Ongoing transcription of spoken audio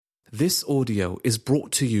This audio is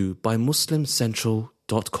brought to you by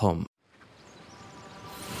MuslimCentral.com.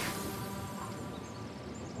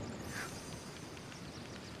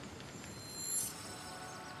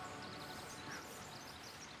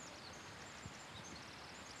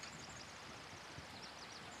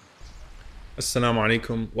 Assalamu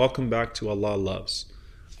alaikum. Welcome back to Allah Loves.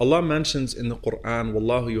 Allah mentions in the Quran,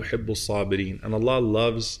 Wallahu yuhibbu sabirin, and Allah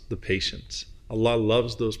loves the patient. Allah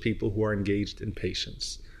loves those people who are engaged in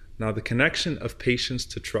patience. Now, the connection of patience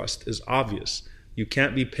to trust is obvious. You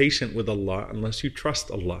can't be patient with Allah unless you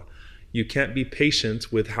trust Allah. You can't be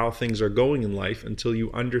patient with how things are going in life until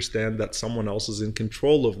you understand that someone else is in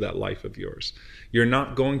control of that life of yours. You're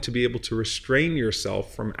not going to be able to restrain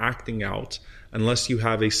yourself from acting out unless you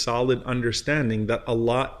have a solid understanding that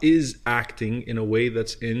Allah is acting in a way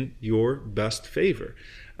that's in your best favor.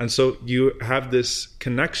 And so you have this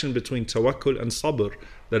connection between tawakkul and sabr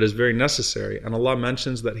that is very necessary. And Allah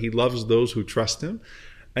mentions that He loves those who trust Him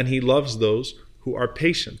and He loves those who are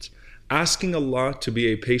patient. Asking Allah to be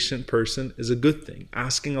a patient person is a good thing.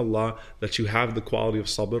 Asking Allah that you have the quality of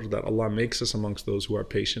sabr, that Allah makes us amongst those who are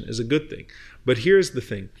patient, is a good thing. But here's the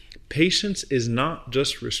thing. Patience is not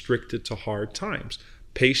just restricted to hard times.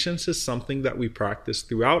 Patience is something that we practice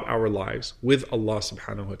throughout our lives with Allah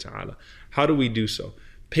subhanahu wa ta'ala. How do we do so?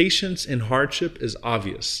 Patience in hardship is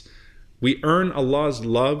obvious. We earn Allah's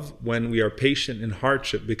love when we are patient in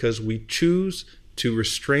hardship because we choose to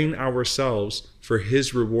restrain ourselves for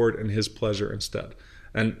His reward and His pleasure instead.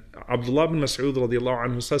 And Abdullah bin Mas'ud radiallahu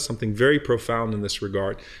anhu says something very profound in this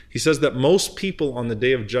regard. He says that most people on the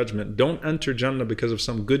Day of Judgment don't enter Jannah because of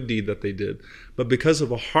some good deed that they did, but because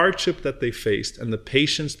of a hardship that they faced and the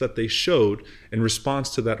patience that they showed in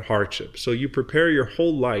response to that hardship. So you prepare your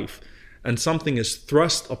whole life and something is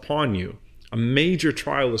thrust upon you. A major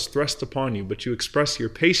trial is thrust upon you, but you express your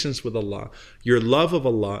patience with Allah, your love of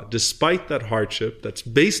Allah, despite that hardship that's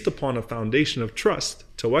based upon a foundation of trust,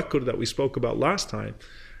 tawakkul that we spoke about last time,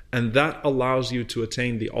 and that allows you to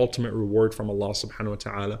attain the ultimate reward from Allah subhanahu wa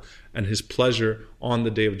ta'ala and His pleasure on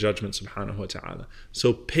the Day of Judgment subhanahu wa ta'ala.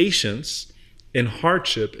 So patience in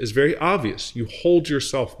hardship is very obvious. You hold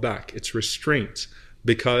yourself back. It's restraint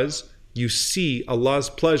because you see Allah's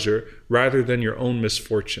pleasure rather than your own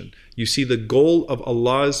misfortune. You see the goal of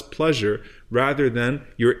Allah's pleasure rather than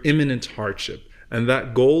your imminent hardship. And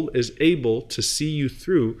that goal is able to see you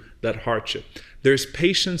through that hardship. There's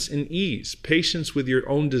patience in ease, patience with your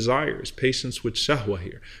own desires, patience with shahwa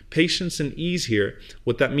here. Patience and ease here,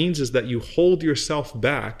 what that means is that you hold yourself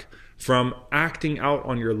back from acting out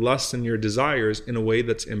on your lusts and your desires in a way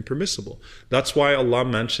that's impermissible. That's why Allah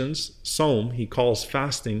mentions Sawm. He calls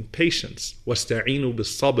fasting patience. وَاسْتَعِينُوا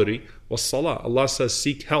بِالصَّبْرِ وَالصَّلَاةِ. Allah says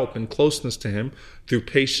seek help and closeness to Him through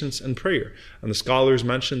patience and prayer. And the scholars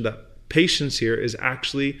mention that patience here is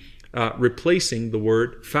actually replacing the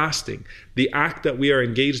word fasting. The act that we are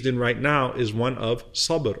engaged in right now is one of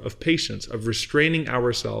sabr, of patience, of restraining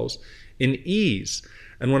ourselves in ease.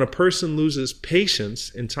 And when a person loses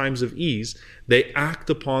patience in times of ease, they act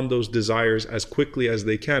upon those desires as quickly as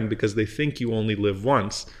they can because they think you only live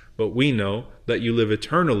once. But we know that you live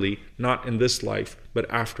eternally, not in this life, but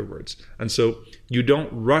afterwards. And so you don't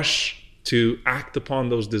rush to act upon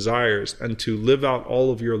those desires and to live out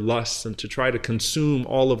all of your lusts and to try to consume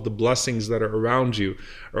all of the blessings that are around you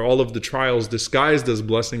or all of the trials disguised as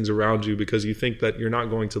blessings around you because you think that you're not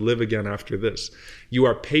going to live again after this. You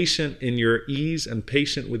are patient in your ease and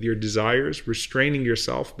patient with your desires, restraining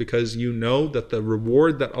yourself because you know that the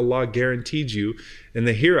reward that Allah guaranteed you in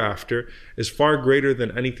the hereafter is far greater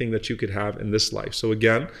than anything that you could have in this life. So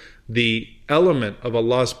again, the element of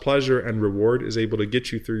Allah's pleasure and reward is able to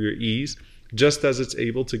get you through your ease, just as it's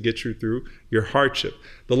able to get you through your hardship.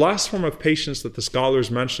 The last form of patience that the scholars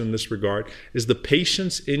mention in this regard is the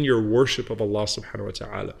patience in your worship of Allah subhanahu wa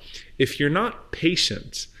ta'ala. If you're not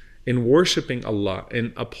patient in worshiping Allah,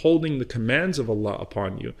 in upholding the commands of Allah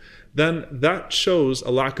upon you, then that shows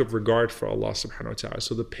a lack of regard for Allah subhanahu wa ta'ala.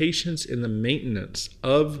 So the patience in the maintenance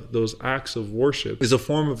of those acts of worship is a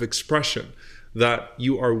form of expression that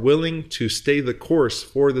you are willing to stay the course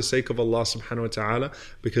for the sake of Allah subhanahu wa ta'ala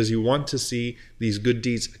because you want to see these good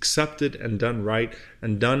deeds accepted and done right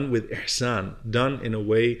and done with ihsan, done in a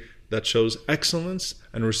way that shows excellence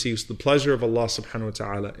and receives the pleasure of Allah subhanahu wa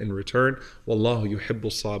ta'ala in return. Wallahu yuhibbu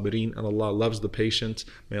sabirin, and Allah loves the patient.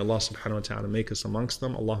 May Allah subhanahu wa ta'ala make us amongst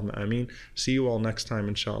them. Allahumma ameen. See you all next time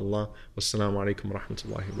inshallah. Wassalamu alaikum wa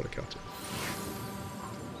rahmatullahi wa barakatuh.